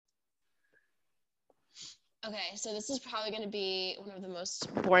Okay, so this is probably going to be one of the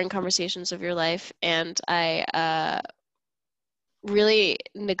most boring conversations of your life, and I really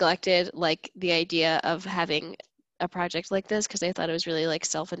neglected like the idea of having a project like this because I thought it was really like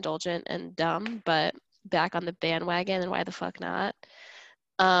self-indulgent and dumb, but back on the bandwagon and why the fuck not?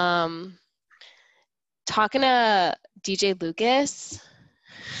 Um, Talking to DJ Lucas.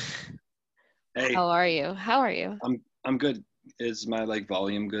 Hey, How are you? How are you? I'm good. Is my like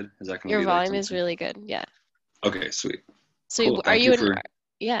volume good? Is that gonna Your be like volume is something? really good. Yeah. Okay, sweet. So Cool. are you in?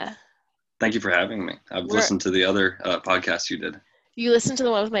 Yeah. Thank you for having me. I've We're listened to the other podcasts you did. You listen to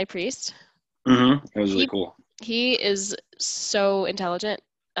the one with my priest? It was really He cool. he is so intelligent.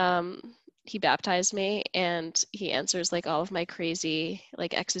 He baptized me and he answers like all of my crazy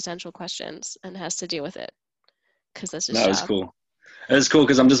like existential questions and has to deal with it because that's his No, it was job. cool. It was cool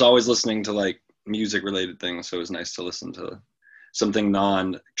because I'm just always listening to like music related things, so it was nice to listen to something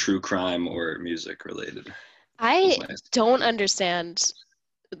non true crime or music related. It was I nice. don't understand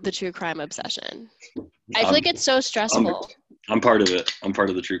the true crime obsession. I feel like I'm it's so I'm stressful. I'm part of it. I'm part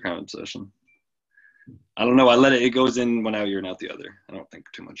of the true crime obsession. I don't know. I let it. It goes in one ear and out the other. I don't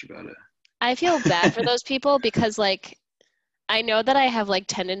think too much about I feel bad for it. those people because like I know that I have like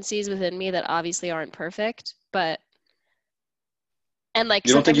tendencies within me that obviously aren't perfect, but and like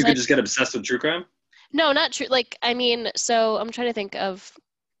You don't think sometimes you I could just get obsessed with true crime? no, not true. Like I mean, so I'm trying to think of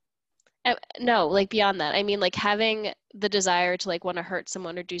no, like beyond that. I mean, like having the desire to like want to hurt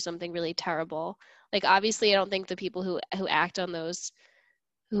someone or do something really terrible. Like obviously, I don't think the people who act on those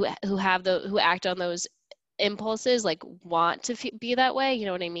who act on those impulses like want to be that way. You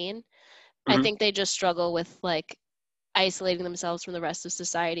know what I mean? I Hmm. think they just struggle with like isolating themselves from the rest of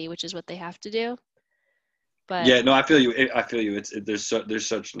society, which is what they have to do. But Yeah, no, I feel you. I feel you. There's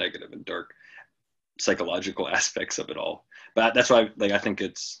such negative and dark psychological aspects of it all. But that's why like I think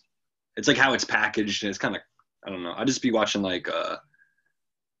it's like how it's packaged and it's kind of I don't know. I just be watching like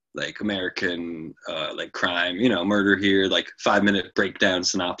American like crime, murder here, like 5 minute breakdown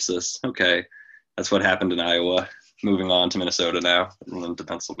synopsis. Okay, that's what happened in Iowa. Moving on to Minnesota now, and then to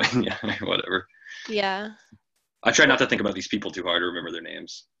Pennsylvania, whatever. yeah, I try not to think about these people too hard or remember their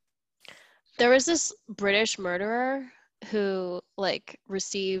names. there was this British murderer who like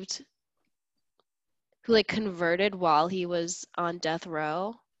received who like converted while he was on death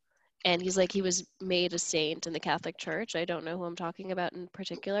row, and he's like he was made a saint in the Catholic Church. I don't know who I'm talking about in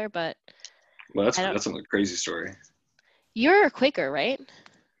particular, but Well, I don't. that's a crazy story. You're a Quaker, right?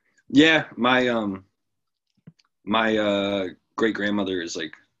 Yeah, my great grandmother is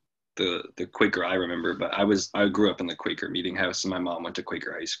like the Quaker I remember, but I grew up in the Quaker meeting house, and my mom went to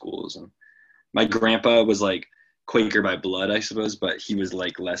Quaker high schools, and my grandpa was like Quaker by blood, I suppose, but he was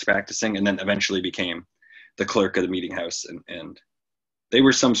like less practicing, and then eventually became the clerk of the meeting house, and they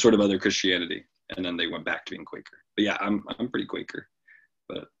were some sort of other Christianity, and then they went back to being Quaker. But yeah, I'm pretty Quaker,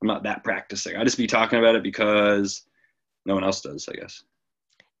 but I'm not that practicing. I just be talking about it because no one else does, I guess,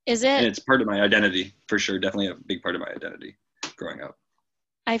 Is and it? it's part of my identity for sure. Definitely a big part of my identity growing up.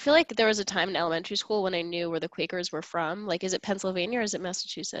 I feel like there was a time in elementary school when I knew where the Quakers were from. Like, is it Pennsylvania or is it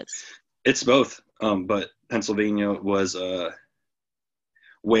Massachusetts? It's both, but Pennsylvania was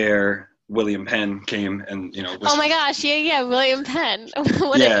where William Penn came, and Oh was my gosh, yeah, yeah, William Penn.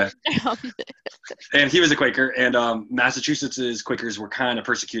 What a yeah, and he was a Quaker, and Massachusetts's Quakers were kind of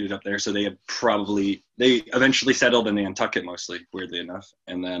persecuted up there, so they eventually settled in Nantucket mostly, weirdly enough,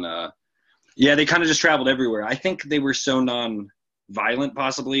 and then yeah, they kind of just traveled everywhere. I think they were so non-violent,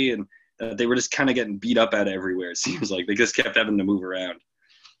 possibly, and they were just kind of getting beat up at everywhere. It seems like they just kept having to move around,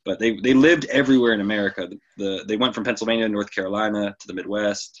 but they lived everywhere in America. They went from Pennsylvania, North Carolina to the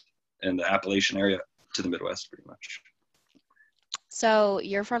Midwest, and the Appalachian area to the Midwest, pretty much. So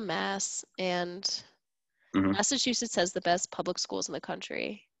you're from Mass, and Hmm. Massachusetts has the best public schools in the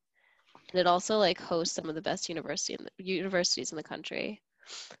country. And it also like hosts some of the best universities in the country.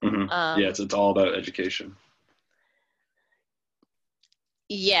 Hmm. Yeah, Um, it's all about education.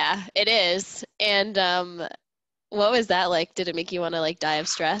 yeah, it is. And what was that like? Did it make you want to like die of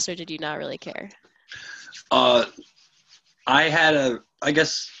stress, or did you not really care? Uh, I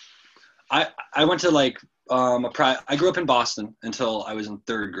guess I went to like I grew up in Boston until I was in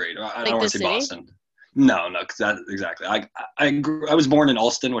third grade. I Like don't the want to say city? Boston. No, no, because that exactly. I was born in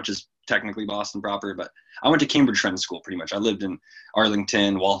Alston, which is technically Boston proper, but I went to Cambridge Friends School pretty much. I lived in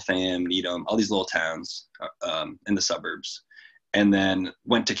Arlington, Waltham, Needham, all these little towns in the suburbs, and then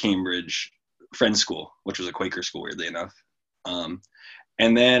went to Cambridge Friends School, which was a Quaker school, weirdly enough. Um,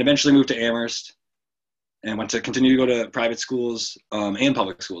 and then eventually moved to Amherst and went to continue to go to private schools and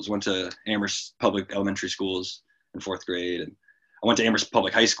public schools. Went to Amherst public elementary schools in fourth grade, and I went to Amherst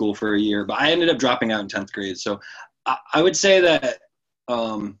Public High School for a year, but I ended up dropping out in 10th grade. So I would say that,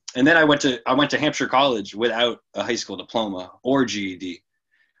 and then I went to Hampshire College without a high school diploma or GED.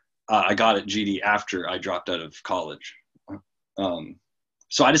 I got a GED after I dropped out of college.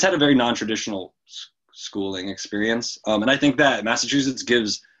 So I just had a very non-traditional schooling experience. And I think that Massachusetts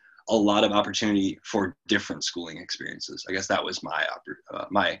gives a lot of opportunity for different schooling experiences. I guess that was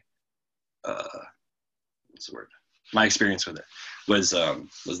what's the word? My experience with it was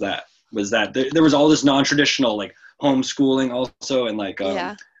that there was all this non-traditional like homeschooling also, and like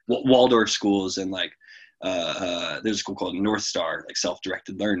Yeah. Waldorf schools, and like there's a school called North Star, like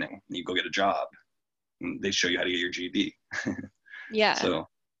self-directed learning. You go get a job and they show you how to get your GED. Yeah. So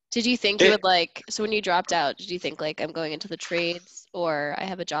did you think you would like, so when you dropped out, did you think like I'm going into the trades or I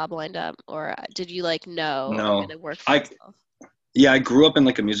have a job lined up, or did you like, no, I'm no, going to work for myself? I grew up in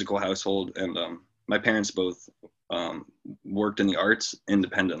like a musical household, and my parents both worked in the arts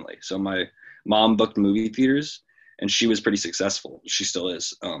independently. So my mom booked movie theaters, and she was pretty successful. She still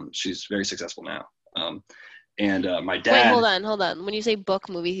is. She's very successful now. And my dad. Wait, hold on. When you say book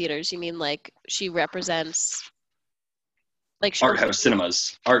movie theaters, you mean like she represents like Art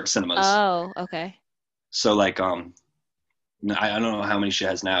cinemas. Oh, okay. So like I don't know how many she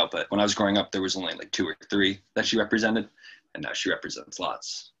has now, but when I was growing up, there was only like 2 or 3 that she represented, and now she represents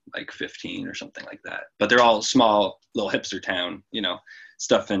lots, like 15 or something like that. But they're all small, little hipster town,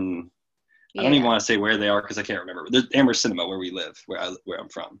 stuff in. I don't even want to say where they are because I can't remember. There's Amherst Cinema where we live, where I'm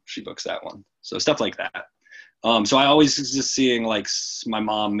from. She books that one, so stuff like that. So I always was just seeing like my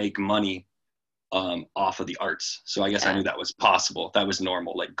mom make money off of the arts. So I guess I knew that was possible. That was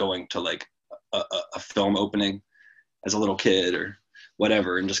normal, like going to like a film opening as a little kid or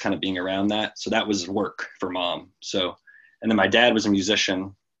whatever, and just kind of being around that. So that was work for mom. So, and then my dad was a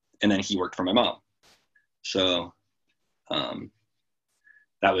musician, and then he worked for my mom. So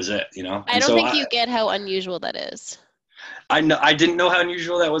that was it, I don't think you get how unusual that is. I didn't know how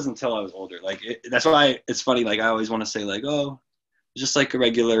unusual that was until I was older. Like that's why it's funny. Like I always want to say like, oh, just like a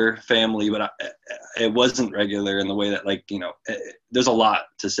regular family, but it wasn't regular in the way that like, there's a lot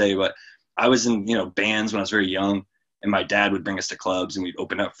to say, but I was in, bands when I was very young, and my dad would bring us to clubs, and we'd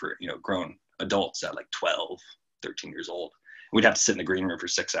open up for, grown adults at like 12, 13 years old. We'd have to sit in the green room for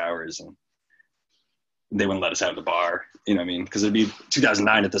 6 hours, and they wouldn't let us out of the bar, you know what I mean? Because it'd be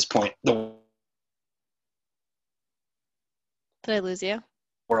 2009 at this point. The Did I lose you?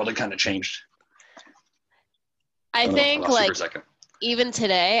 world had kind of changed. I think like even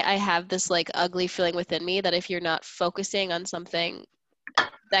today I have this like ugly feeling within me that if you're not focusing on something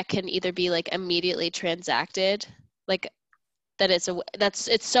that can either be like immediately transacted, like that it's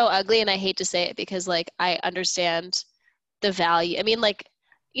so ugly, and I hate to say it because like I understand the value. I mean, like,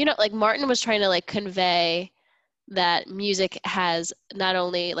 like Martin was trying to like convey that music has not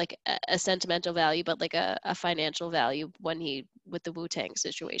only like a sentimental value, but like a financial value with the Wu-Tang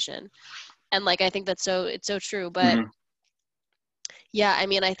situation. And like, I think it's so true, but yeah, I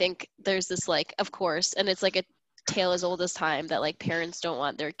mean, I think there's this like, of course, and it's like a tale as old as time that like parents don't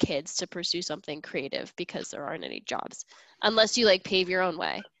want their kids to pursue something creative because there aren't any jobs unless you like pave your own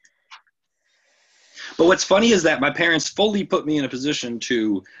way. But what's funny is that my parents fully put me in a position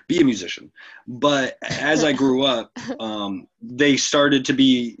to be a musician. But as I grew up, they started to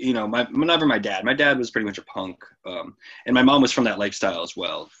be, whenever my dad was pretty much a punk. And my mom was from that lifestyle as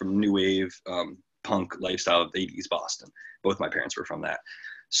well, from new wave punk lifestyle of the 80s Boston. Both my parents were from that.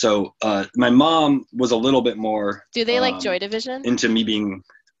 So my mom was a little bit more. Do they like Joy Division? Into me being.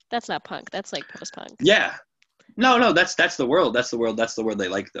 That's not punk. That's like post-punk. Yeah. No, that's the world. That's the world they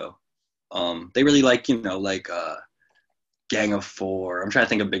like though. They really like, like Gang of Four. I'm trying to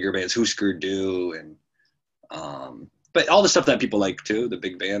think of bigger bands, Husker Du, and but all the stuff that people like too, the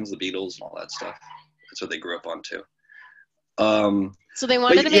big bands, the Beatles, and all that stuff. That's what they grew up on too. So they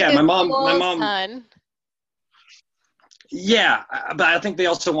wanted to make my mom, son. Yeah, but I think they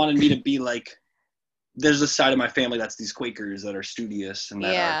also wanted me to be like. There's a side of my family that's these Quakers that are studious and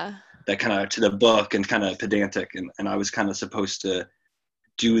that kind of to the book and kind of pedantic, and I was kind of supposed to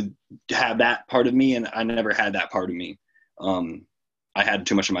have that part of me, and I never had that part of me. I had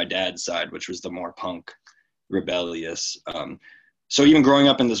too much of my dad's side, which was the more punk, rebellious. So even growing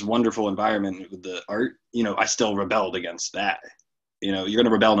up in this wonderful environment with the art, I still rebelled against that. You're going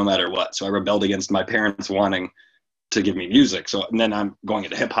to rebel no matter what. So I rebelled against my parents wanting to give me music. So and then I'm going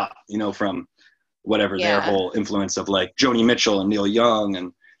into hip hop, from whatever their whole influence of like Joni Mitchell and Neil Young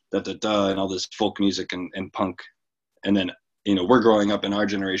and and all this folk music and punk. And then we're growing up in our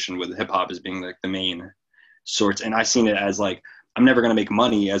generation with hip hop as being like the main sorts. And I seen it as like, I'm never going to make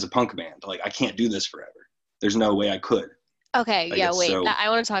money as a punk band. Like I can't do this forever. There's no way I could. Okay, Like yeah, it's wait. so. I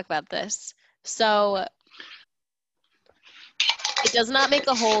want to talk about this. So it does not make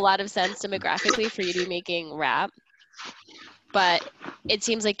a whole lot of sense demographically for you to be making rap, but it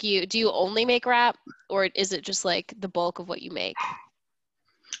seems like do you only make rap, or is it just like the bulk of what you make?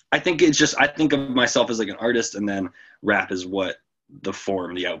 I think it's just I think of myself as like an artist, and then rap is what the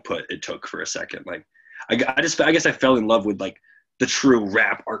form, the output it took for a second. Like I guess I fell in love with like the true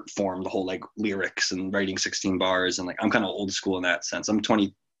rap art form, the whole like lyrics and writing 16 bars, and like I'm kind of old school in that sense. I'm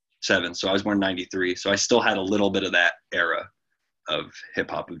 27, so I was born in '93, so I still had a little bit of that era of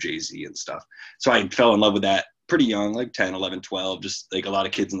hip hop of Jay-Z and stuff. So I fell in love with that pretty young, like 10, 11, 12, just like a lot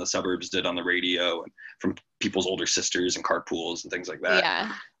of kids in the suburbs did on the radio and from people's older sisters and carpools and things like that.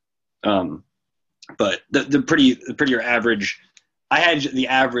 Yeah. Um, but the prettier average, I had the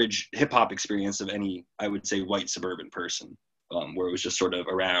average hip hop experience of any, I would say, white suburban person, where it was just sort of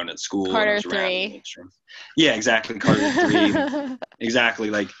around at school and it Carter was around in the 3. mainstream. Yeah, exactly. Carter 3, exactly.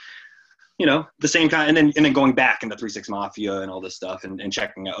 Like, the same kind, and then going back into 3 6 Mafia and all this stuff, and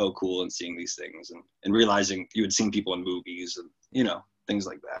checking out, oh, cool, and seeing these things, and realizing you had seen people in movies and things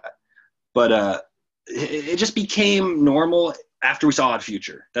like that. But it just became normal after we saw Odd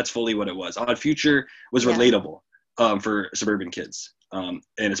Future. That's fully what it was. Odd Future was Yeah. relatable for suburban kids, and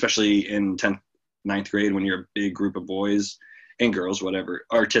especially in 10th, 9th grade when you're a big group of boys and girls, whatever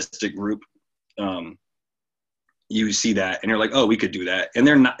artistic group. You see that and you're like, oh, we could do that, and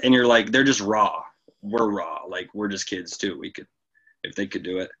they're not, and you're like, they're just raw. We're raw, like we're just kids too. We could, if they could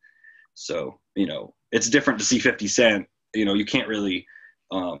do it. So it's different to see 50 Cent. You can't really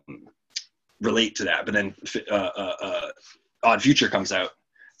um, relate to that. But then Odd Future comes out,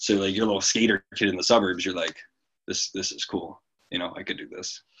 so like your little skater kid in the suburbs, you're like, this is cool. I could do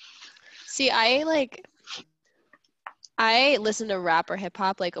this. See, I listen to rap or hip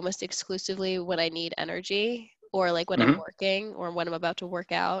hop like almost exclusively when I need energy or like when I'm Mm-hmm. working or when I'm about to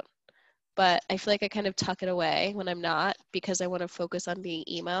work out. But I feel like I kind of tuck it away when I'm not because I want to focus on being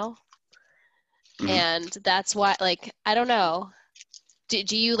emo. Mm-hmm. And that's why, like, I don't know.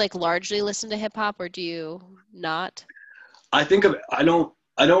 Do you like largely listen to hip hop or do you not? I think of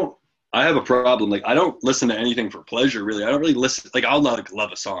I have a problem. Like I don't listen to anything for pleasure really. I don't really listen. Like I'll love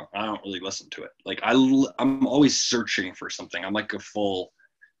a song. I don't really listen to it. Like I'm always searching for something. I'm like a full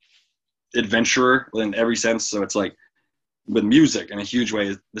adventurer in every sense. So it's like with music in a huge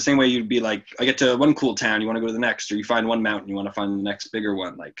way, the same way you'd be like, I get to one cool town, you want to go to the next, or you find one mountain, you want to find the next bigger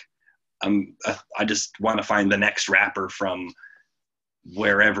one. Like I just want to find the next rapper from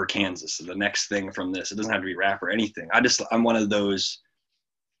wherever Kansas, the next thing from this. It doesn't have to be rap or anything. I'm one of those,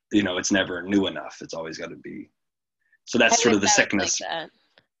 it's never new enough. It's always got to be. So I that's sort wish of the I was like sickness.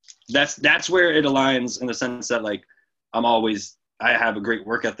 that. That's where it aligns in the sense that like I have a great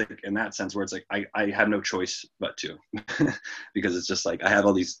work ethic in that sense where it's like I have no choice but to because it's just like I have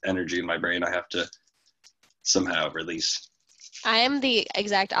all these energy in my brain I have to somehow release. I am the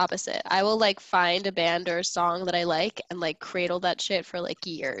exact opposite. I will like find a band or a song that I like and like cradle that shit for like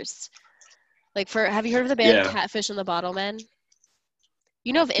years. Like have you heard of the band Yeah. Catfish and the Bottlemen?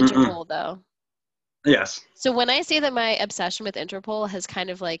 You know of Mm-mm. Interpol though. Yes. So when I say that my obsession with Interpol has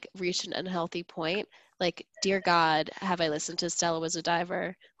kind of like reached an unhealthy point, like dear God, have I listened to Stella Was a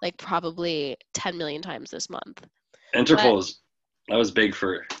Diver like probably 10 million times this month. But That was big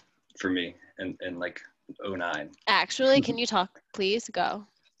for me and like '09. actually, can you talk, please? Go.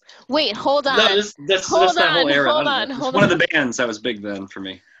 Wait, hold No, on. that's Hold that whole on, era. I hold don't on, know. It's hold one of on. the bands that was big then for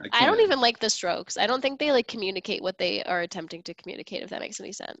me. I I don't can't. even like the Strokes. I don't think they like communicate what they are attempting to communicate, if that makes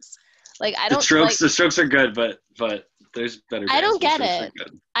any sense. Like I don't like The Strokes are good, but there's better I bands. don't The get Strokes are it.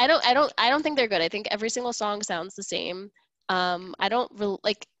 good. I don't think they're good. I think every single song sounds the same. I don't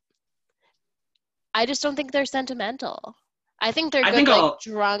like I just don't think they're sentimental. I think they're I good think like I'll.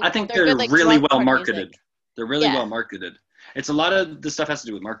 drunk. I think They're they're good like really drunk well party music. marketed. They're really Yeah. well marketed. It's a lot of the stuff has to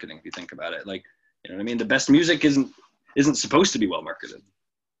do with marketing if you think about it. Like, you know what I mean? The best music isn't supposed to be well marketed.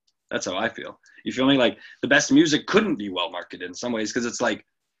 That's how I feel. You feel me? Like the best music couldn't be well marketed in some ways because it's like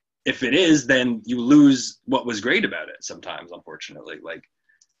if it is, then you lose what was great about it sometimes, unfortunately. Like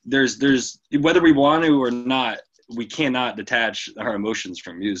there's whether we want to or not, we cannot detach our emotions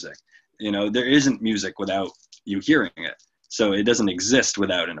from music. There isn't music without you hearing it. So it doesn't exist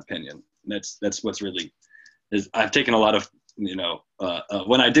without an opinion. That's what's really is. I've taken a lot of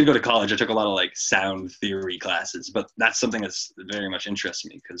when I did go to college, I took a lot of like sound theory classes, but that's something that's very much interests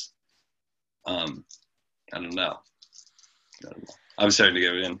me because I don't know. I'm starting to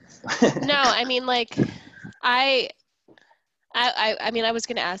give it in. No, I mean like I I mean I was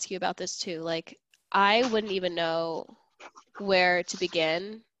gonna ask you about this too. Like I wouldn't even know where to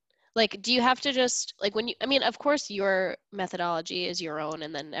begin. Like, do you have to just like when you, I mean, of course your methodology is your own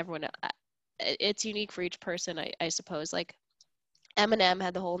and then everyone, it's unique for each person, I suppose. Like Eminem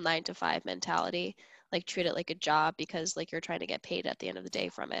had the whole 9 to 5 mentality, like treat it like a job because like you're trying to get paid at the end of the day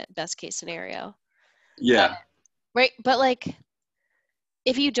from it, best case scenario. But, Yeah. right. But like,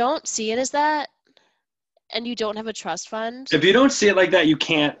 if you don't see it as that and you don't have a trust fund, If you don't see it like that, you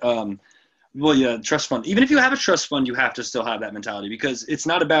can't. Well, yeah, trust fund. Even if you have a trust fund, you have to still have that mentality because it's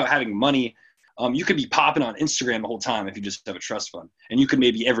not about having money. You could be popping on Instagram the whole time if you just have a trust fund, and you could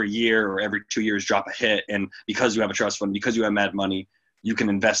maybe every year or every 2 years drop a hit. And because you have a trust fund, because you have mad money, you can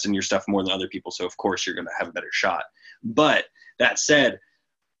invest in your stuff more than other people. So of course you're going to have a better shot. But that said,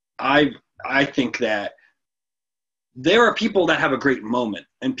 I I think that there are people that have a great moment,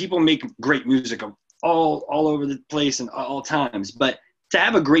 and people make great music of all over the place and all times. But to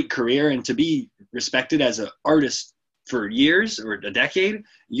have a great career and to be respected as an artist for years or a decade,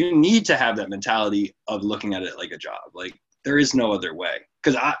 you need to have that mentality of looking at it like a job. Like there is no other way.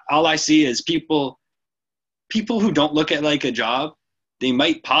 Because all I see is people who don't look at it like a job. They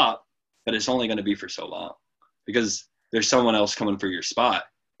might pop, but it's only going to be for so long because there's someone else coming for your spot.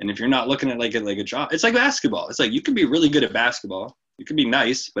 And if you're not looking at it like a job, it's like basketball. It's like you can be really good at basketball. You can be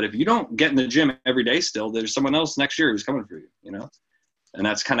nice, but if you don't get in the gym every day still, there's someone else next year who's coming for you, you know? And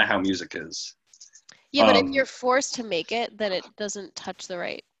that's kind of how music is. yeah, but if you're forced to make it, then it doesn't touch the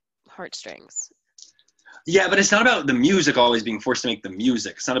right heartstrings. Yeah, but it's not about the music always being forced to make the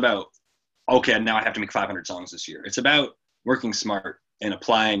music. It's not about, okay, now I have to make 500 songs this year. It's about working smart and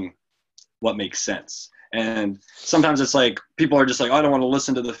applying what makes sense. And sometimes it's like people are just like, oh, I don't want to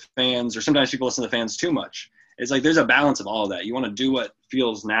listen to the fans, or sometimes people listen to the fans too much. It's like there's a balance of all of that. You want to do what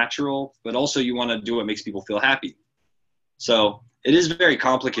feels natural, but also you want to do what makes people feel happy. So it is very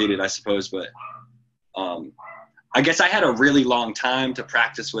complicated, I suppose, but I guess I had a really long time to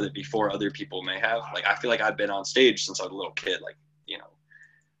practice with it before other people may have. Like I feel like I've been on stage since I was a little kid. Like, you know,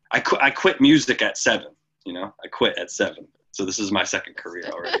 I quit music at 7. You know, I quit at 7. So this is my second career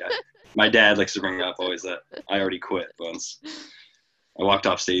already. My dad likes to bring up always that I already quit once. I walked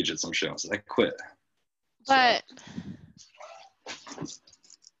off stage at some show and said I quit. But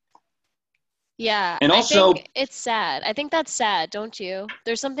yeah, And I also, think it's sad. I think that's sad, don't you?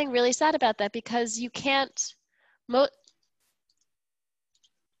 There's something really sad about that because you can't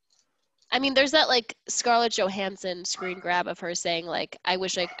I mean, there's that like Scarlett Johansson screen grab of her saying like, I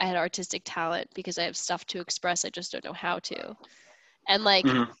wish I had artistic talent because I have stuff to express. I just don't know how to. And like,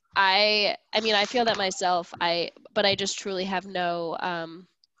 mhm. I mean, I feel that myself. But I just truly have no, I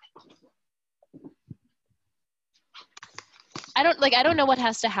don't know what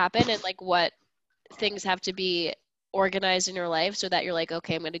has to happen and like what things have to be organized in your life so that you're like,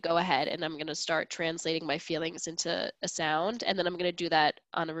 okay, I'm going to go ahead and I'm going to start translating my feelings into a sound. And then I'm going to do that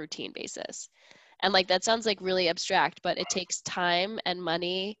on a routine basis. And like, that sounds like really abstract, but it takes time and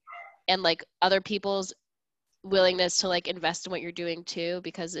money and like other people's willingness to like invest in what you're doing too,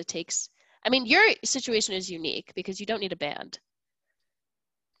 because it takes, I mean, your situation is unique because you don't need a band.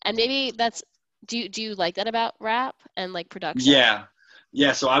 And maybe that's, do you like that about rap and like production? Yeah.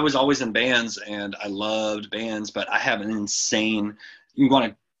 Yeah. So I was always in bands and I loved bands, but I have an insane, you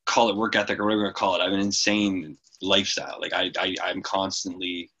want to call it work ethic or whatever you call it. I have an insane lifestyle. Like I'm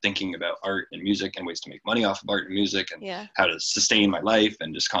constantly thinking about art and music and ways to make money off of art and music and Yeah. how to sustain my life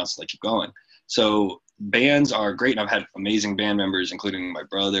and just constantly keep going. So bands are great. And I've had amazing band members, including my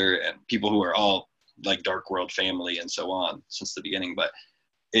brother and people who are all like Dark World family and so on since the beginning. But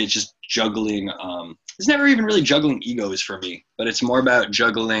it's just juggling. It's never even really juggling egos for me, but it's more about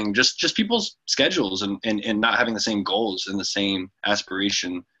juggling just people's schedules and not having the same goals and the same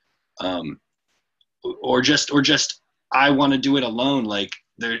aspiration, or just I want to do it alone. Like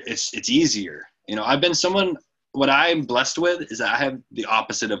there, it's easier. You know, I've been someone. What I'm blessed with is that I have the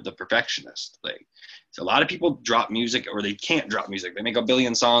opposite of the perfectionist. Like, so a lot of people drop music or they can't drop music. They make a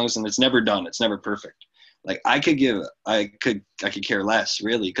billion songs and it's never done. It's never perfect. Like I could care less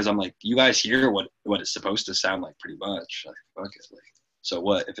really because I'm like, you guys hear what it's supposed to sound like pretty much. Like, fuck it. Like, so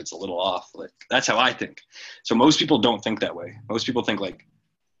what if it's a little off? Like that's how I think. So most people don't think that way. Most people think like,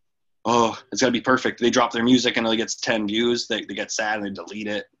 oh, it's gotta be perfect. They drop their music and it gets 10 views. They get sad and they delete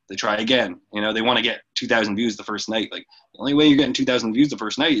it. They try again. You know, they want to get 2,000 views the first night. Like the only way you're getting 2,000 views the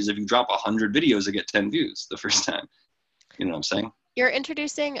first night is if you drop 100 videos that get 10 views the first time. You know what I'm saying? You're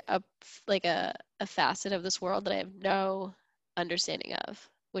introducing a facet of this world that I have no understanding of,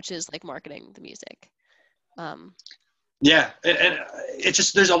 which is like marketing the music. Yeah, and it's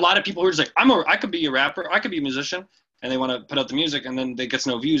just there's a lot of people who are just like I could be a rapper, I could be a musician, and they want to put out the music, and then they get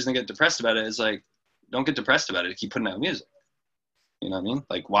no views and they get depressed about it. It's like don't get depressed about it. Keep putting out music. You know what I mean?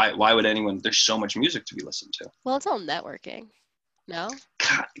 Like, why would anyone? There's so much music to be listened to. Well, it's all networking. No?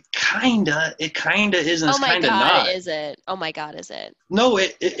 Kinda. It kinda is, and Oh it's my kinda God, not. is it? Oh my God, is it? No,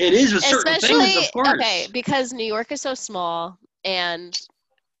 it is with certain things, Especially, of okay, course. because New York is so small and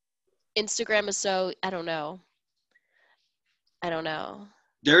Instagram is so, I don't know. I don't know.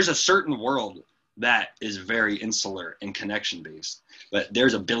 There's a certain world that is very insular and connection based, but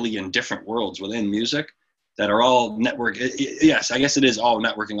there's a billion different worlds within music that are all network. Yes, I guess it is all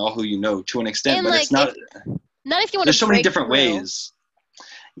networking, all who you know to an extent, And but like, it's not. not if you want There's to so many break different through, ways.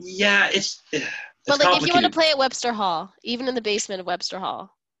 Yeah, it's but like if you want to complicated. play at Webster Hall, even in the basement of Webster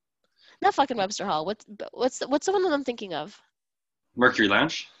Hall, not fucking Webster Hall. What's the one that I'm thinking of? Mercury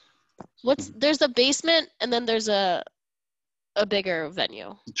Lounge, There's a basement and then there's a bigger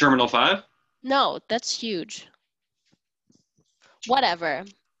venue. Terminal 5. No, that's huge. Whatever.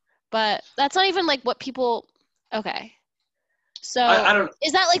 But that's not even like what people. Okay. So I don't.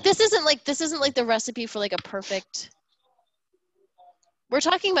 is that like this isn't like the recipe for like a perfect. We're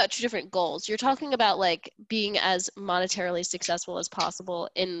talking about two different goals. You're talking about like being as monetarily successful as possible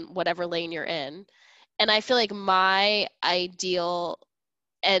in whatever lane you're in. And I feel like my ideal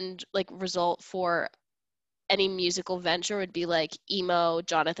end like result for any musical venture would be like emo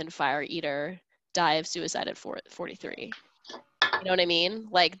Jonathan Fire Eater die of suicide at 43. You know what I mean?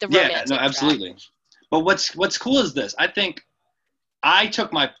 Like the Yeah, no, romantic track. absolutely. But what's cool is this. I think I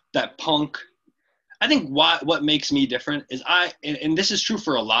took that punk. I think what makes me different is and this is true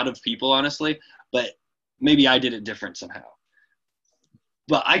for a lot of people, honestly, but maybe I did it different somehow.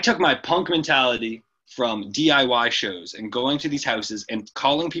 But I took my punk mentality from DIY shows and going to these houses and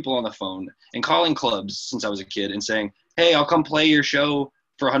calling people on the phone and calling clubs since I was a kid and saying, "Hey, I'll come play your show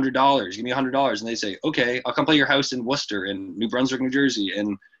for $100. Give me $100." And they say, "Okay, I'll come play your house in Worcester, in New Brunswick, New Jersey,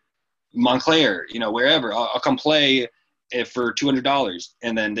 in Montclair, wherever. I'll come play for $200."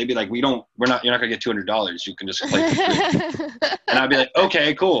 And then they'd be like, you're not gonna get $200. You can just play for free. And I'd be like,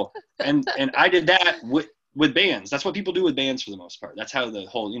 okay, cool. And I did that with bands. That's what people do with bands for the most part. That's how the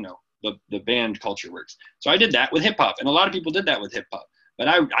whole, the band culture works. So I did that with hip hop, and a lot of people did that with hip hop. But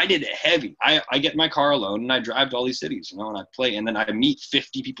I did it heavy. I get in my car alone and I drive to all these cities, and I play, and then I meet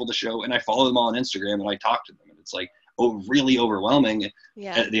 50 people to show, and I follow them all on Instagram and I talk to them, and it's like really overwhelming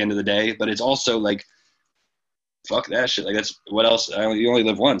at the end of the day. But it's also like, fuck that shit. Like, that's what else. You only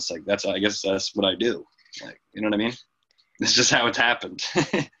live once. Like, I guess that's what I do. Like, you know what I mean? It's just how it's happened.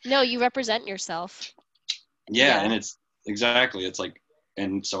 No, you represent yourself. Yeah, and it's exactly. It's like,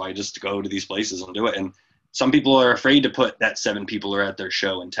 and so I just go to these places and do it. And some people are afraid to put that 7 people are at their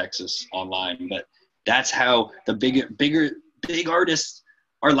show in Texas online, but that's how the big artists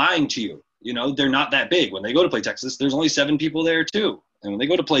are lying to you. They're not that big. When they go to play Texas, there's only 7 people there too. And when they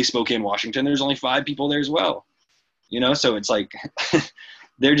go to play Spokane, Washington, there's only 5 people there as well. So it's like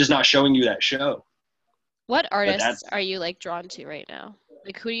they're just not showing you that show. What artists are you like drawn to right now?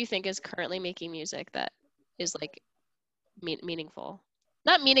 Like, who do you think is currently making music that is like meaningful?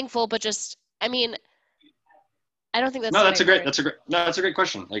 Not meaningful, but just, I mean, I don't think that's no. That's a great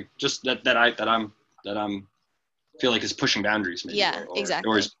question. Like, just that I'm feel like is pushing boundaries, maybe. Yeah, exactly.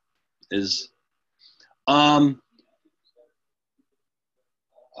 Or is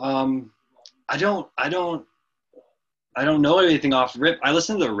I don't know anything off rip. I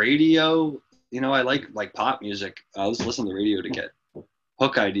listen to the radio. I like pop music. I listen to the radio to get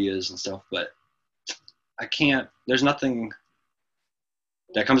hook ideas and stuff, but I can't. There's nothing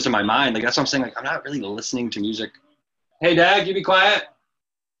that comes to my mind. Like, that's what I'm saying. Like, I'm not really listening to music. Hey, Dad, can you be quiet?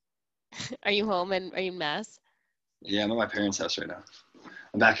 Are you home and are you in Mass? Yeah, I'm at my parents' house right now.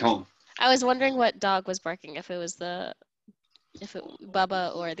 I'm back home. I was wondering what dog was barking, if it was Bubba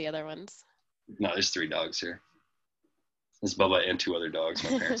or the other ones. No, there's 3 dogs here. There's Bubba and 2 other dogs,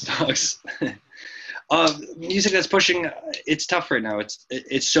 my parents' dogs. Music that's pushing, it's tough right now.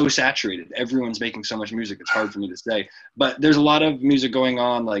 It's so saturated. Everyone's making so much music. It's hard for me to say. But there's a lot of music going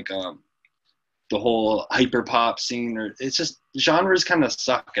on, like the whole hyper pop scene. Or it's just genres kind of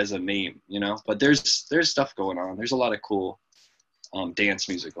suck as a name, But there's stuff going on. There's a lot of cool dance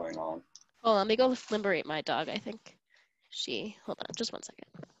music going on. Hold on, let me go liberate my dog. I think hold on, just 1 second.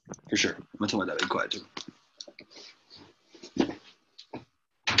 For sure. I'm gonna tell my dad to be quiet too.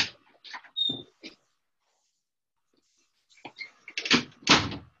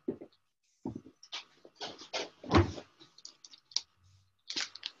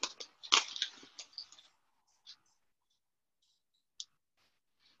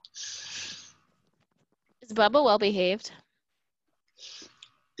 Is Bubba well behaved?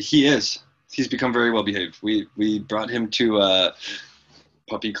 He is. He's become very well behaved. We brought him to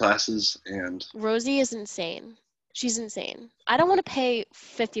puppy classes, and Rosie is insane. She's insane. I don't want to pay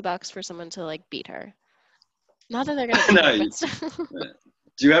 $50 for someone to like beat her. Not that they're gonna beat No, her, but still.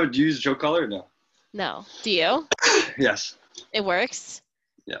 do you use a choke collar or no? No. Do you? Yes. It works.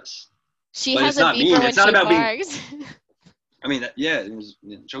 Yes. She But has it's a not beeper mean. when It's not she about being. barks. I mean, yeah,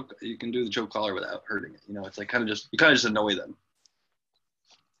 choke. You can do the choke collar without hurting it. You know, it's like kind of just you kind of just annoy them.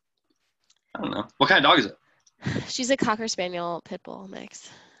 I don't know. What kind of dog is it? She's a Cocker Spaniel Pit Bull mix.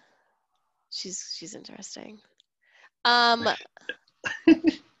 She's interesting.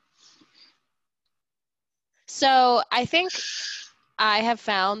 So I think I have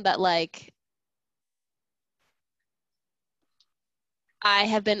found that like I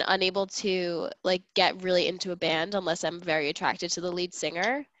have been unable to like get really into a band unless I'm very attracted to the lead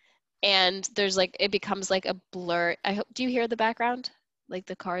singer. And there's like it becomes like a blur. I hope do you hear the background? Like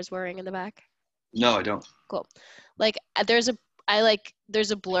the cars whirring in the back? No, I don't. Cool. Like there's a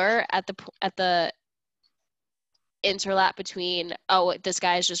blur at the interlap between, oh, this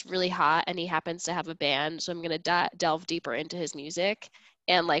guy is just really hot and he happens to have a band, so I'm gonna delve deeper into his music,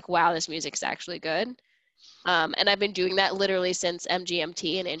 and like, wow, this music's actually good. And I've been doing that literally since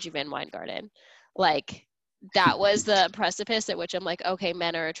MGMT and Angie Van Weingarten. Like that was the precipice at which I'm like, okay,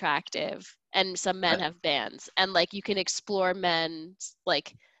 men are attractive and some men have bands, and like you can explore men's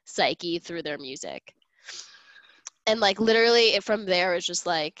like psyche through their music. And like literally from there it's just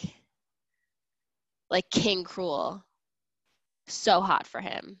like King Cruel, so hot for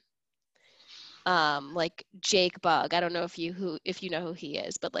him. Like Jake Bugg, I don't know if you know who he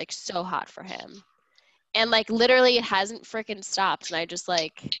is, but like so hot for him. And like literally it hasn't freaking stopped, and I just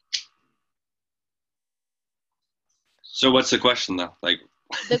like. So what's the question though? Like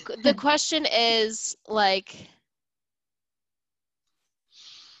The question is like,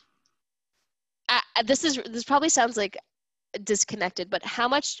 this probably sounds like disconnected, but how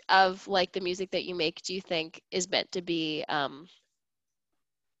much of like the music that you make do you think is meant to be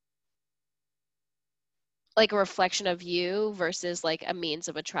like a reflection of you versus like a means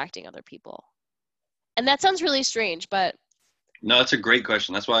of attracting other people? And that sounds really strange, but no, that's a great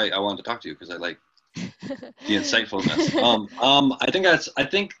question. That's why I wanted to talk to you, because I like the insightfulness. I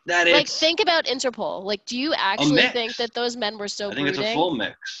think that like it's think about Interpol. Like, do you a actually think mix. that those men were so I think it's a brooding? full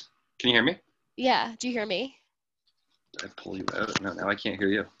mix. Can you hear me? Yeah. Do you hear me? I pull you out. No, now I can't hear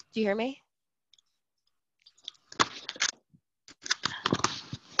you. Do you hear me?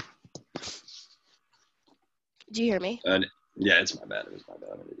 Do you hear me? Yeah, it's my bad. It was my bad.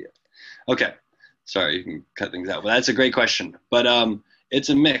 I'm an idiot. Okay. Sorry, you can cut things out. But that's a great question. But it's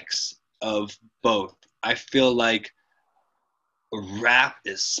a mix of both. I feel like rap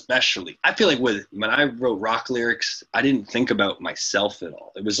especially. I feel like when I wrote rock lyrics, I didn't think about myself at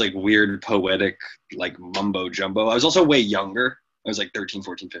all. It was like weird, poetic, like mumbo jumbo. I was also way younger. I was like 13,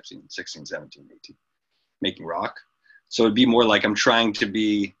 14, 15, 16, 17, 18, making rock. So it'd be more like I'm trying to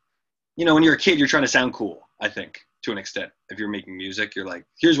be, when you're a kid, you're trying to sound cool, I think, to an extent. If you're making music, you're like,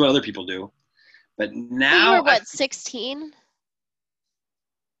 here's what other people do. But But you were now, what, 16?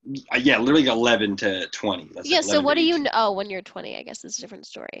 yeah, literally 11 to 20. Yeah, so 11 what to do you 18. know? Oh, when you're 20, I guess it's a different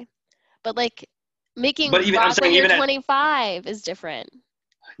story. But like making But even, I'm rock when saying you're even at, 25 is different.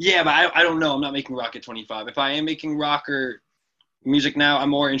 yeah, but I don't know. I'm not making rock at 25. If I am making rock or music now,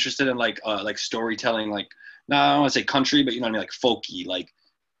 I'm more interested in like storytelling, like, no, I don't want to say country, but you know what I mean, like folky,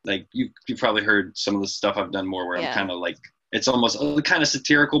 like you probably heard some of the stuff I've done more where I'm Yeah. kind of like, it's almost kind of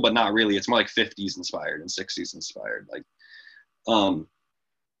satirical, but not really. It's more like 50s inspired and 60s inspired, like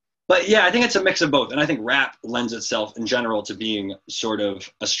but yeah, I think it's a mix of both. And I think rap lends itself in general to being sort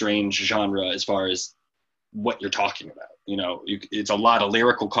of a strange genre as far as what you're talking about. It's a lot of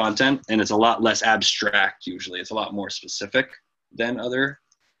lyrical content, and it's a lot less abstract usually. It's a lot more specific than other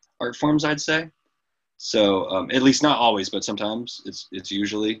art forms, I'd say. So at least not always, but sometimes it's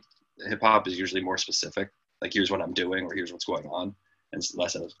usually, hip hop is usually more specific. Like, here's what I'm doing, or here's what's going on, and it's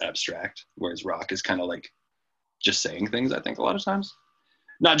less abstract. Whereas rock is kind of like just saying things, I think, a lot of times.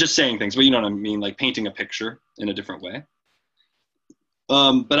 Not just saying things, but you know what I mean, like painting a picture in a different way.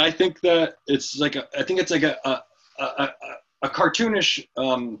 But I think that it's like a cartoonish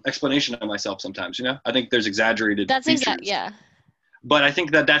explanation of myself sometimes. I think there's exaggerated That's features. yeah. But I think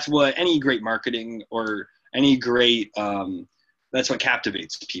that that's what any great marketing or any great that's what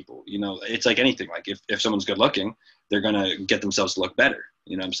captivates people. It's like anything. Like if someone's good looking, they're gonna get themselves to look better.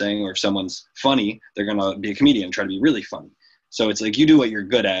 You know what I'm saying? Or if someone's funny, they're gonna be a comedian, try to be really funny. So it's like you do what you're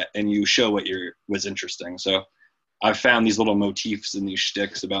good at and you show what was interesting. So I've found these little motifs and these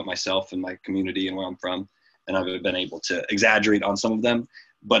shticks about myself and my community and where I'm from, and I've been able to exaggerate on some of them,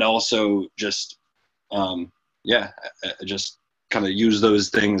 but also just just kind of use those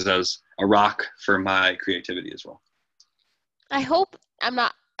things as a rock for my creativity as well. I hope I'm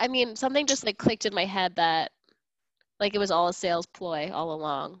not. I mean, something just like clicked in my head that like it was all a sales ploy all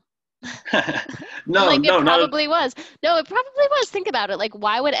along. No, Like it no, not. probably was. No, it probably was. Think about it. Like,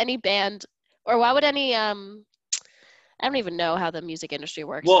 why would any band, or why would any I don't even know how the music industry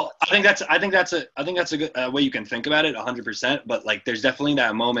works. Well, I think that's a good way you can think about it, 100%. But like, there's definitely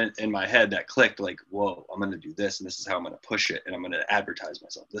that moment in my head that clicked, like, whoa, I'm gonna do this, and this is how I'm gonna push it, and I'm gonna advertise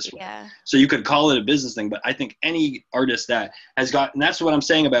myself this way. Yeah. So you could call it a business thing, but I think any artist that has got, and that's what I'm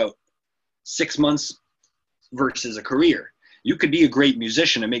saying about 6 months versus a career. You could be a great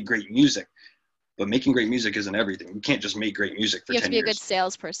musician and make great music, but making great music isn't everything. You can't just make great music for You have to 10 be a years. good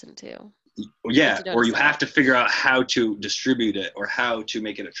salesperson too. Yeah, You or you have to figure out how to distribute it or how to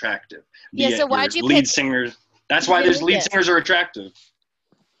make it attractive. Yeah, Be so it your why'd you lead pick singers. That's why DJ there's lead Lucas? singers are attractive.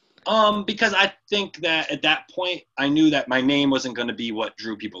 Because I think that at that point I knew that my name wasn't going to be what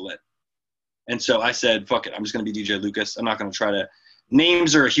drew people in, and so I said, "Fuck it, I'm just going to be DJ Lucas. I'm not going to try to."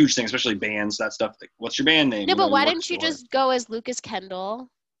 Names are a huge thing, especially bands. That stuff. Like, what's your band name? No, You know, but you why work didn't you so hard. just go as Lucas Kendall?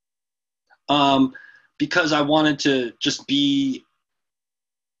 Because I wanted to just be.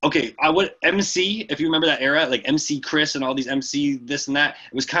 Okay, I would MC, if you remember that era, like MC Chris and all these MC this and that.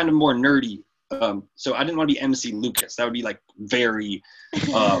 It was kind of more nerdy. So I didn't want to be MC Lucas. That would be like very,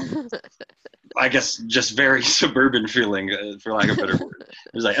 I guess, just very suburban feeling, for lack of a better word.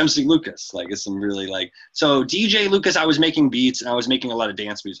 It was like MC Lucas, like it's some really like. So DJ Lucas, I was making beats and I was making a lot of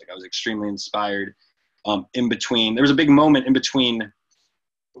dance music. I was extremely inspired. In between, there was a big moment in between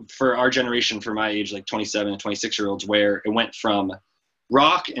for our generation, for my age, like 27 and 26-year-olds, where it went from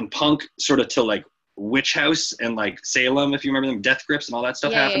rock and punk sort of to like Witch House and like Salem, if you remember them, Death Grips and all that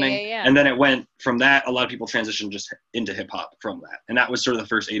stuff happening. Yeah. And then it went from that, a lot of people transitioned just into hip hop from that. And that was sort of the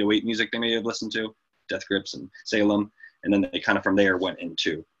first 808 music they may have listened to, Death Grips and Salem. And then they kind of from there went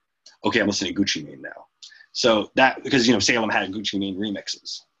into, okay, I'm listening to Gucci Mane now. So that, because, you know, Salem had Gucci Mane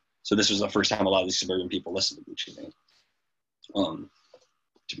remixes. So this was the first time a lot of these suburban people listened to Gucci Mane,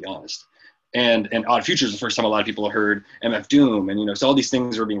 to be honest. And Odd Future is the first time a lot of people heard MF Doom, and you know, so all these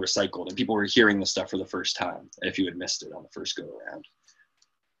things were being recycled, and people were hearing this stuff for the first time if you had missed it on the first go around.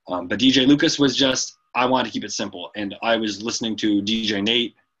 But DJ Lucas was just, I wanted to keep it simple, and I was listening to DJ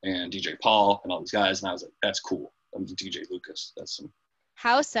Nate and DJ Paul and all these guys, and I was like, that's cool. I'm DJ Lucas. That's some.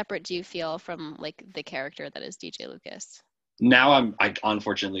 How separate do you feel from like the character that is DJ Lucas? Now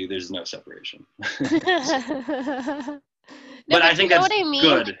unfortunately, there's no separation. No, but I think you know that's what I mean?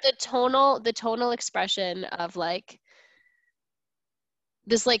 good. Like the tonal expression of like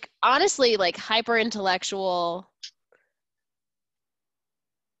this, like honestly, like hyper intellectual,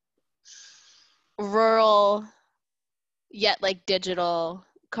 rural, yet like digital,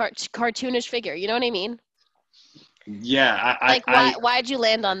 cartoonish figure. You know what I mean? Yeah, Like why'd you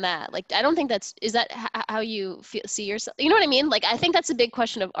land on that? Like I don't think is that how you see yourself? You know what I mean? Like I think that's a big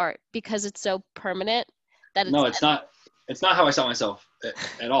question of art because it's so permanent that no, it's not. It's not how I saw myself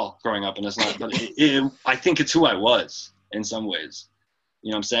at all growing up, and it's not. But I think it's who I was in some ways.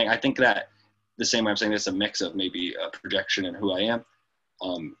 You know what I'm saying? I think that the same way I'm saying it's a mix of maybe a projection and who I am.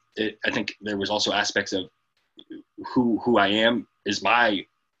 I think there was also aspects of who I am is my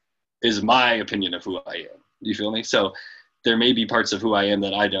opinion of who I am. You feel me? So there may be parts of who I am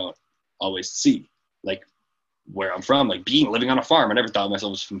that I don't always see, like where I'm from, like living on a farm. I never thought of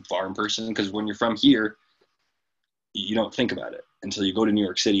myself as a farm person because when you're from here, you don't think about it until you go to New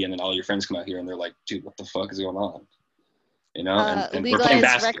York City and then all your friends come out here and they're like, dude, what the fuck is going on? You know, and we're playing legalized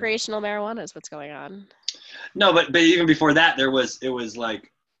basketball. recreational marijuana is what's going on. No, but even before that, it was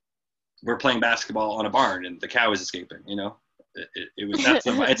like we're playing basketball on a barn and the cow is escaping. You know, it was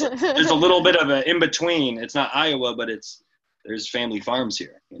there's a little bit of an in between. It's not Iowa, but there's family farms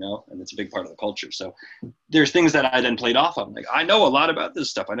here. You know, and it's a big part of the culture. So there's things that I then played off of. Like I know a lot about this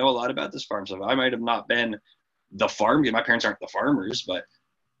stuff. I know a lot about this farm stuff. I might have not been the farm. My parents aren't the farmers, but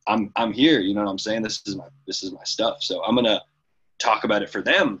I'm here. You know what I'm saying? This is my stuff. So I'm gonna talk about it for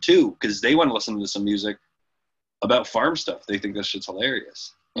them too, because they want to listen to some music about farm stuff. They think this shit's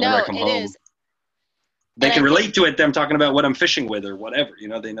hilarious. Whenever I come home, is. They can relate to it. Them talking about what I'm fishing with or whatever. You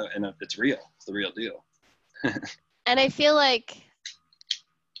know, they know, and it's real. It's the real deal. And I feel like,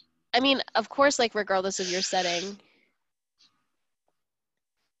 I mean, of course, like regardless of your setting,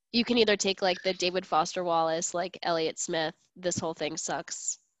 you can either take like the David Foster Wallace, like Elliott Smith, this whole thing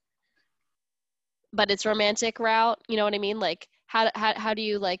sucks, but it's romantic route. You know what I mean? Like how do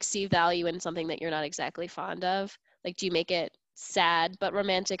you like see value in something that you're not exactly fond of? Like, do you make it sad but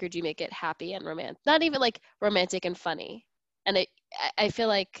romantic, or do you make it happy and romantic? Not even like romantic and funny. And I feel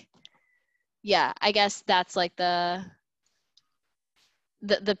like, yeah, I guess that's like the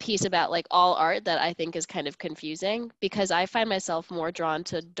the piece about like all art that I think is kind of confusing, because I find myself more drawn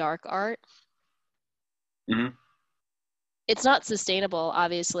to dark art. Mm-hmm. It's not sustainable,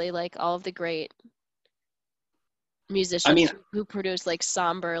 obviously, like all of the great I musicians mean, who produce like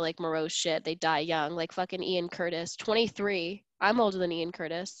somber, like morose shit, they die young, like fucking Ian Curtis, 23. I'm older than Ian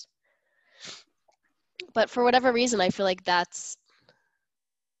Curtis. But for whatever reason, I feel like that's,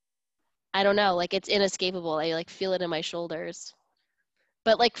 I don't know, like it's inescapable. I like feel it in my shoulders.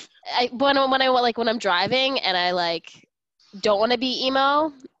 But like when I'm driving and I like don't want to be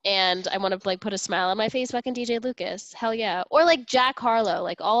emo and I want to like put a smile on my face, fucking DJ Lucas, hell yeah. Or like Jack Harlow,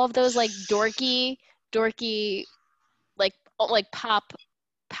 like all of those like dorky, like pop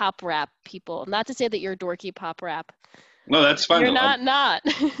rap people. Not to say that you're dorky pop rap. no, that's fine You're though. not.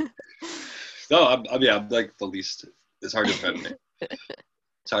 No, I'm like the least. It's hard to offend me.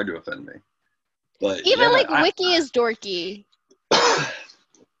 It's hard to offend me. But Even yeah, like Wiki is dorky,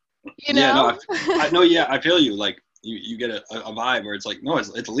 you yeah, know? no, I know. Yeah, I feel you. Like you get a vibe where it's like, no,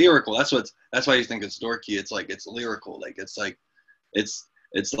 it's lyrical. That's why you think it's dorky. It's like it's lyrical. Like it's like it's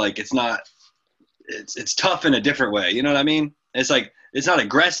not. It's tough in a different way. You know what I mean? It's like it's not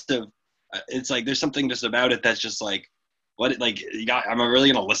aggressive. It's like there's something just about it that's just like, what? Like am I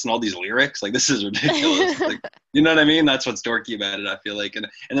really gonna listen to all these lyrics? Like this is ridiculous. Like you know what I mean? That's what's dorky about it. I feel like, and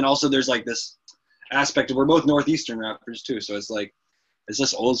then also there's like this aspect of we're both Northeastern rappers too, so it's like it's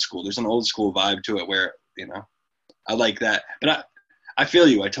just old school. There's an old school vibe to it where I like that. But I feel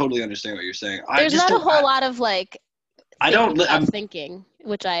you. I totally understand what you're saying. I There's just not a don't. whole lot of like I thinking don't. about thinking,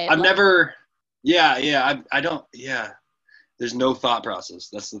 which I I've like. never. Yeah. I don't. Yeah. There's no thought process.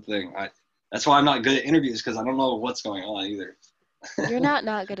 That's the thing. That's why I'm not good at interviews because I don't know what's going on either. You're not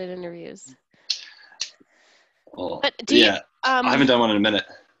good at interviews. Well, But yeah. I haven't done one in a minute.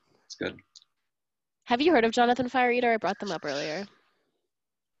 It's good. have you heard of Jonathan Fire Eater? I brought them up earlier.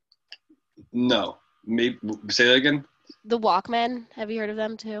 No. Maybe say that again. The Walkmen, have you heard of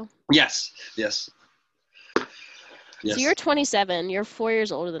them too? Yes. So you're 27. You're 4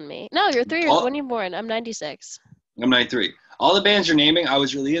 years older than me. No, you're 3 years. When you born? I'm 96. I'm 93. All the bands you're naming, I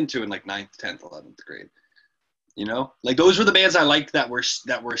was really into in like 9th, 10th, 11th grade. Like those were the bands I liked that were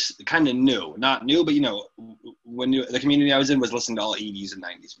kind of new, not new, but when the community I was in was listening to all 80s and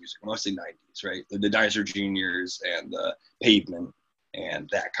 90s music, mostly 90s, right? The Dinosaur Juniors and the Pavement and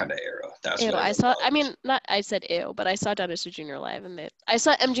that kind of era. That's Ew, what I saw. I mean, not. I said ew, but I saw Dinosaur Jr. live, and I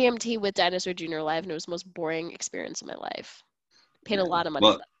saw MGMT with Dinosaur Jr. live, and it was the most boring experience of my life. Paid a lot of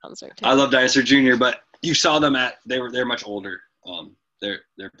money for that concert too. I love Dinosaur Jr., but you saw them they're much older.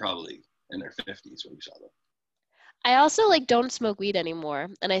 They're probably in their 50s when you saw them. I also like don't smoke weed anymore,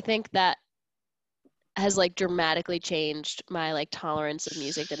 and I think that has like dramatically changed my like tolerance of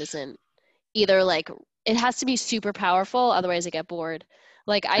music that isn't either like it has to be super powerful, otherwise I get bored.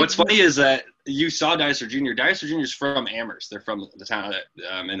 Like What's funny is that you saw Dinosaur Jr. Dinosaur Jr. is from Amherst. They're from the town that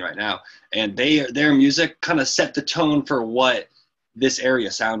I'm in right now, and their music kind of set the tone for what this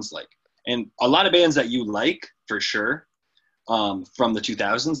area sounds like. And a lot of bands that you like for sure, from the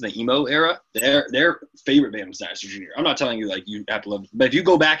 2000s, the emo era, their favorite band was Dinosaur Jr. I'm not telling you like you have to love, but if you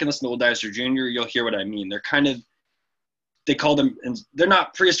go back and listen to old Dinosaur Jr., you'll hear what I mean. They're kind of, they call them, and they're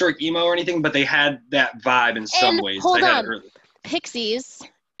not prehistoric emo or anything, but they had that vibe in some ways. Hold on. Pixies,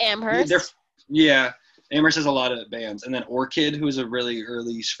 Amherst. Amherst has a lot of bands, and then Orchid, who is a really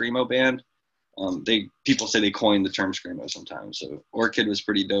early screamo band. People say they coined the term screamo sometimes. So Orchid was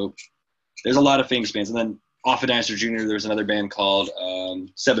pretty dope. There's a lot of famous bands, and then off of Dinosaur Jr., there's another band called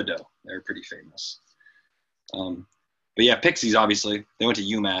Sebado. They're pretty famous. But yeah, Pixies, obviously, they went to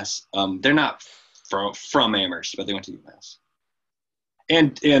UMass. They're not from Amherst, but they went to UMass.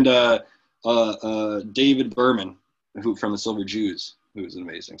 And David Berman, who from the Silver Jews, who is an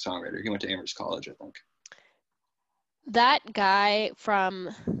amazing songwriter. He went to Amherst College, I think. That guy from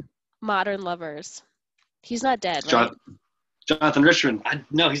Modern Lovers, he's not dead, right? Jonathan Richmond.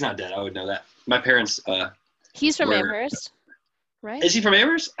 No, he's not dead. I would know that. My parents. He's from Amherst, right? Is he from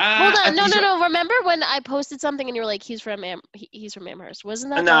Amherst? Hold on, no. Remember when I posted something and you were like, "He's from Amherst"? Wasn't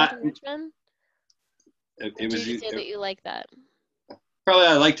that Jonathan Richmond? It was you say that you like that. Probably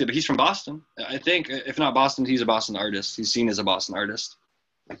I liked it, but he's from Boston. I think, if not Boston, he's a Boston artist. He's seen as a Boston artist.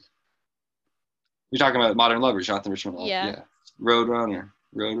 You're talking about Modern Lovers, Jonathan Richmond. Yeah. Roadrunner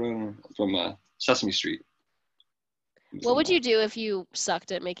from Sesame Street. What would you do if you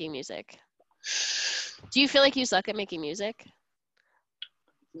sucked at making music? Do you feel like you suck at making music?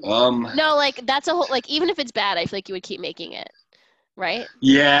 No, like that's a whole, like even if it's bad, I feel like you would keep making it, right?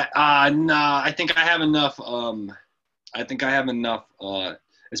 Yeah. No, I think I have enough.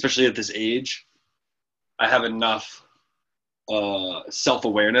 Especially at this age, I have enough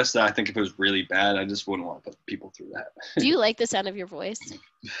self-awareness that I think if it was really bad, I just wouldn't want to put people through that. Do you like the sound of your voice?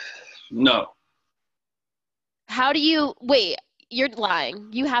 No. How do you wait? You're lying.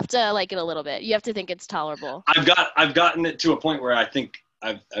 You have to like it a little bit. You have to think it's tolerable. I've gotten it to a point where I think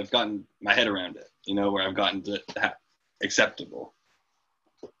I've gotten my head around it, where I've gotten to acceptable.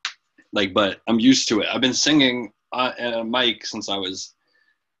 Like, but I'm used to it. I've been singing at a mic since I was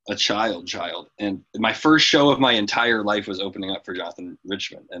a child, and my first show of my entire life was opening up for Jonathan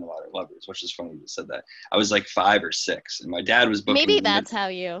Richman and the Modern Lovers, which is funny you said that. I was like 5 or 6, and my dad was booking. Maybe that's how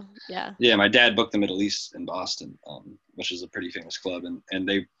you, yeah. Yeah, my dad booked the Middle East in Boston, which is a pretty famous club, and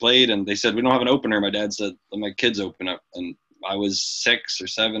they played, and they said we don't have an opener. My dad said let my kids open up, and I was 6 or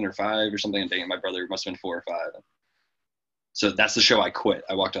 7 or 5 or something, and my brother must have been 4 or 5. So that's the show I quit.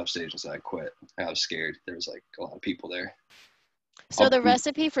 I walked off stage and said I quit. I was scared. There was like a lot of people there. So the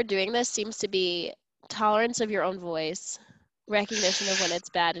recipe for doing this seems to be tolerance of your own voice, recognition of when it's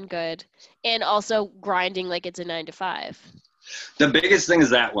bad and good, and also grinding like it's a 9 to 5. The biggest thing is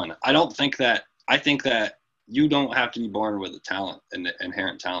that one. I think that you don't have to be born with a talent, an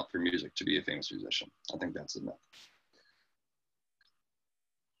inherent talent for music to be a famous musician. I think that's enough.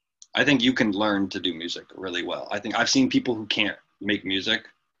 I think you can learn to do music really well. I think I've seen people who can't make music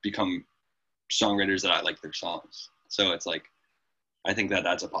become songwriters that I like their songs. So it's like, I think that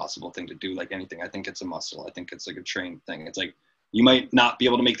that's a possible thing to do, like anything. I think it's a muscle. I think it's like a trained thing. It's like you might not be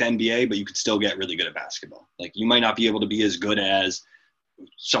able to make the NBA, but you could still get really good at basketball. Like you might not be able to be as good as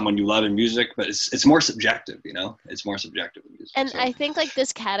someone you love in music, but it's more subjective, It's more subjective in music. And so. I think like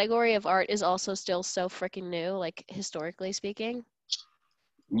this category of art is also still so freaking new, like historically speaking.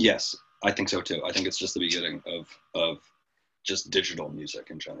 Yes, I think so too. I think it's just the beginning of just digital music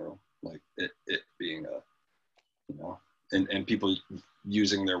in general, like it being and people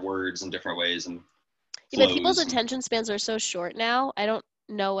using their words in different ways and yeah, but people's attention spans are so short now. I don't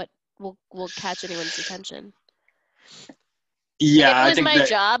know what will catch anyone's attention. Yeah, like if it was my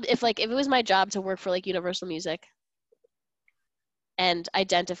job, if it was my job to work for like Universal Music and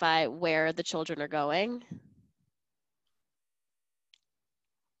identify where the children are going,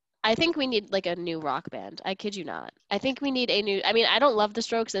 I think we need like a new rock band. I kid you not. I think we need a new. I mean, I don't love the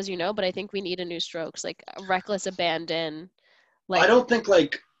Strokes, as you know, but I think we need a new Strokes, like reckless abandon. Like I don't think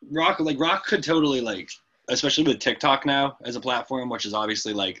rock could totally especially with TikTok now as a platform, which is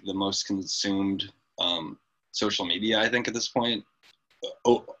obviously like the most consumed social media, I think at this point.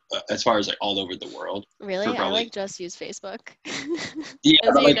 As far as like all over the world. Really? I just use Facebook. Yeah,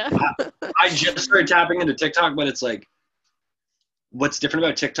 but, I just started tapping into TikTok, but it's like what's different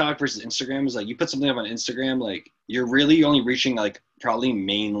about TikTok versus Instagram is like you put something up on Instagram, like you're really only reaching like probably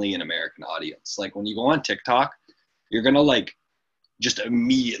mainly an American audience. Like when you go on TikTok, you're gonna like just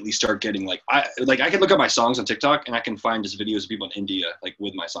immediately start getting I can look up my songs on TikTok and I can find just videos of people in India like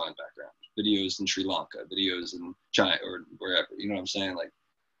with my song in background, videos in Sri Lanka, videos in China or wherever. You know what I'm saying? Like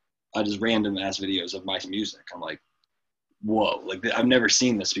I just random ass videos of my music. I'm like, whoa, like I've never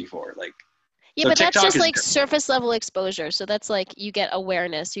seen this before. Like yeah, so but TikTok that's just like surface level exposure. So that's like you get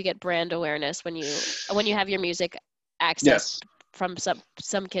awareness, you get brand awareness when you have your music accessed from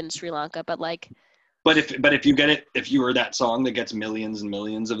some kid in Sri Lanka. But like But if you get it, if you are that song that gets millions and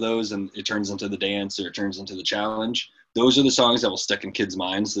millions of those and it turns into the dance or it turns into the challenge, those are the songs that will stick in kids'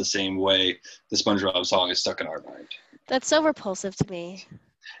 minds the same way the SpongeBob song is stuck in our mind. That's so repulsive to me.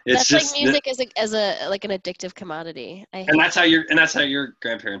 That's just, like music as a like an addictive commodity. And that's how your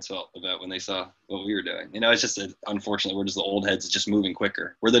grandparents felt about when they saw what we were doing. It's just unfortunately we're just the old heads just moving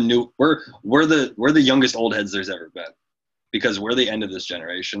quicker. We're the youngest old heads there's ever been because we're the end of this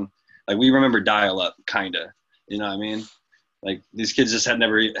generation. Like we remember dial up, kinda. You know what I mean? Like these kids just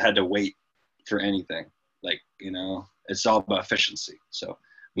never had to wait for anything. Like it's all about efficiency. So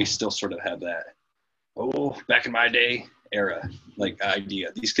we still sort of have that. Oh, back in my day era, like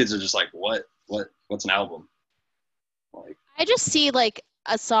idea. These kids are just like, what's an album? Like I just see like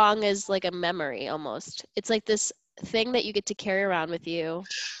a song as like a memory almost. It's like this thing that you get to carry around with you,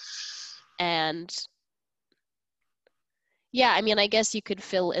 and yeah, I mean, I guess you could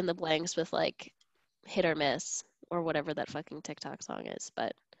fill in the blanks with like hit or miss or whatever that fucking TikTok song is,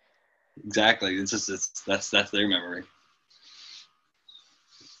 but exactly, that's their memory.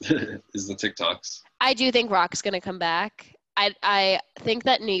 Is the TikToks. I do think rock's gonna come back. I think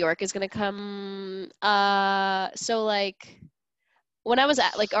that New York is gonna come. So like when I was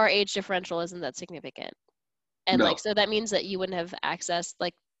at like our age differential isn't that significant, and no. Like so that means that you wouldn't have accessed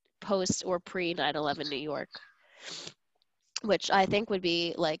like post or pre 9/11 New York. Which I think would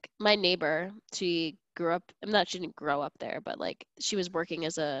be like my neighbor. She grew up. She didn't grow up there, but like she was working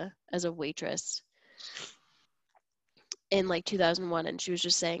as a waitress in like 2001, and she was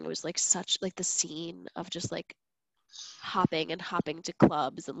just saying it was like such like the scene of just like hopping to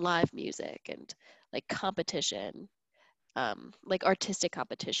clubs and live music and like competition, like artistic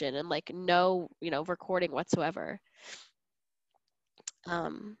competition, and like no, recording whatsoever.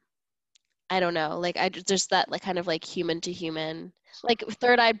 um I don't know, like just that like kind of like human to human, like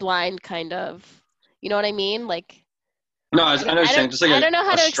Third Eye Blind kind of, you know what I mean? Like No, I know what you're saying. Just like I don't know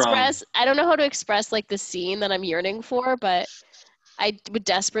how a to strong. express, I don't know how to express like the scene that I'm yearning for, but I would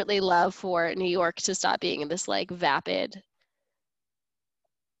desperately love for New York to stop being this like vapid,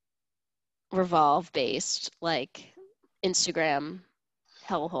 revolve based like Instagram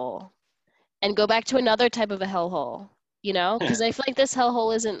hellhole, and go back to another type of a hellhole, because I feel like this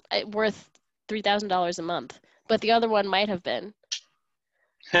hellhole isn't worth $3,000 a month, but the other one might have been.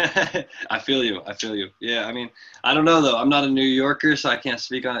 I feel you. I feel you. Yeah, I mean, I don't know though. I'm not a New Yorker, so I can't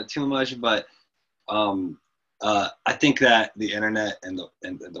speak on it too much. But um, I think that the internet and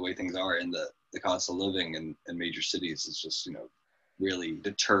the way things are and the cost of living in major cities is just really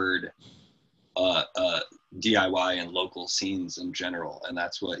deterred DIY and local scenes in general, and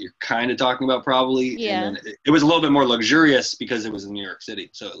that's what you're kind of talking about probably. And Yeah. then it was a little bit more luxurious because it was in New York City,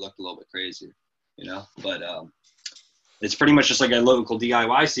 so it looked a little bit crazier, But it's pretty much just like a local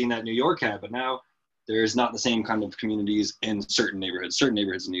DIY scene that New York had, but now there's not the same kind of communities in certain neighborhoods. Certain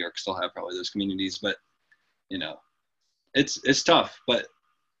neighborhoods in New York still have probably those communities, but it's tough. But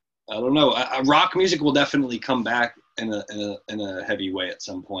I don't know. Rock music will definitely come back in a heavy way at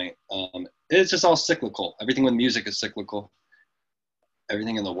some point. It's just all cyclical. Everything with music is cyclical.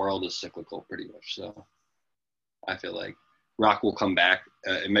 Everything in the world is cyclical, pretty much. So I feel like rock will come back.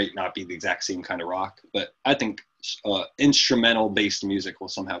 It may not be the exact same kind of rock, but I think instrumental based music will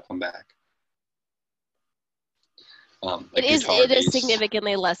somehow come back. Like guitar It is based.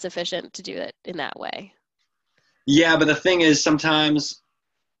 significantly less efficient to do it in that way. Yeah, but the thing is, sometimes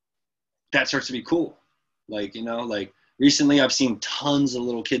that starts to be cool. Like recently I've seen tons of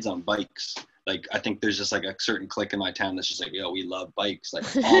little kids on bikes. Like I think there's just like a certain clique in my town that's just like, yo, we love bikes. Like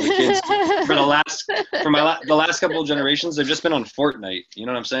all the kids the last couple of generations, they've just been on Fortnite. You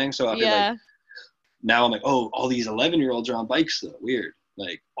know what I'm saying? So I feel like Yeah. now I'm like, oh, all these 11-year-olds are on bikes though. Weird.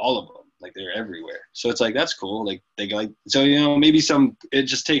 Like all of them. Like they're everywhere. So it's like that's cool. Like they like so maybe it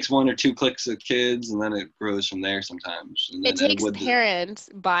just takes one or two clicks of kids and then it grows from there sometimes. And It then takes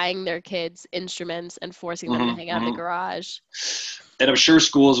parents buying their kids instruments and forcing them to hang out in the garage. And I'm sure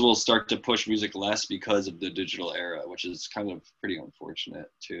schools will start to push music less because of the digital era, which is kind of pretty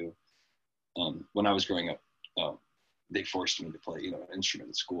unfortunate too. When I was growing up, they forced me to play, an instrument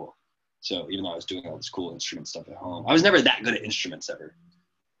at school. So even though I was doing all this cool instrument stuff at home, I was never that good at instruments ever.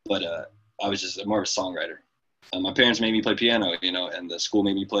 But I was just more of a songwriter. My parents made me play piano, and the school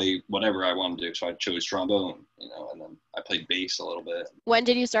made me play whatever I wanted to do. So I chose trombone, and then I played bass a little bit. When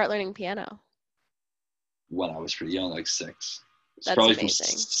did you start learning piano? When I was pretty young, like 6. It's That's probably from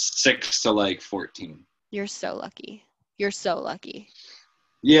amazing. 6 to like 14. You're so lucky. You're so lucky.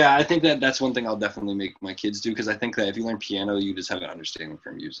 Yeah, I think that's one thing I'll definitely make my kids do, because I think that if you learn piano, you just have an understanding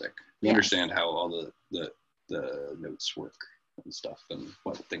for music. You Yes. understand how all the notes work and stuff and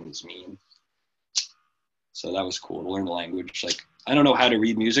what things mean. So that was cool to learn the language. Like I don't know how to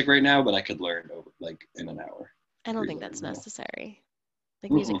read music right now, but I could learn like in an hour. I don't think that's necessary.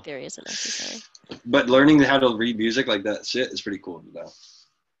 Like music theory isn't necessary. But learning how to read music like that shit is pretty cool to know.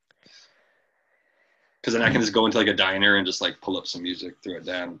 Because then I can just go into like a diner and just like pull up some music, throw it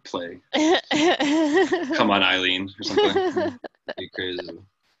down, play. Come on, Eileen, or something. Be crazy.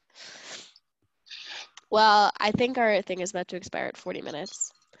 Well, I think our thing is about to expire at 40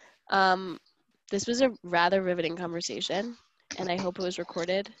 minutes. This was a rather riveting conversation, and I hope it was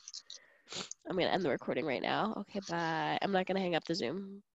recorded. I'm going to end the recording right now. Okay, bye. I'm not going to hang up the Zoom.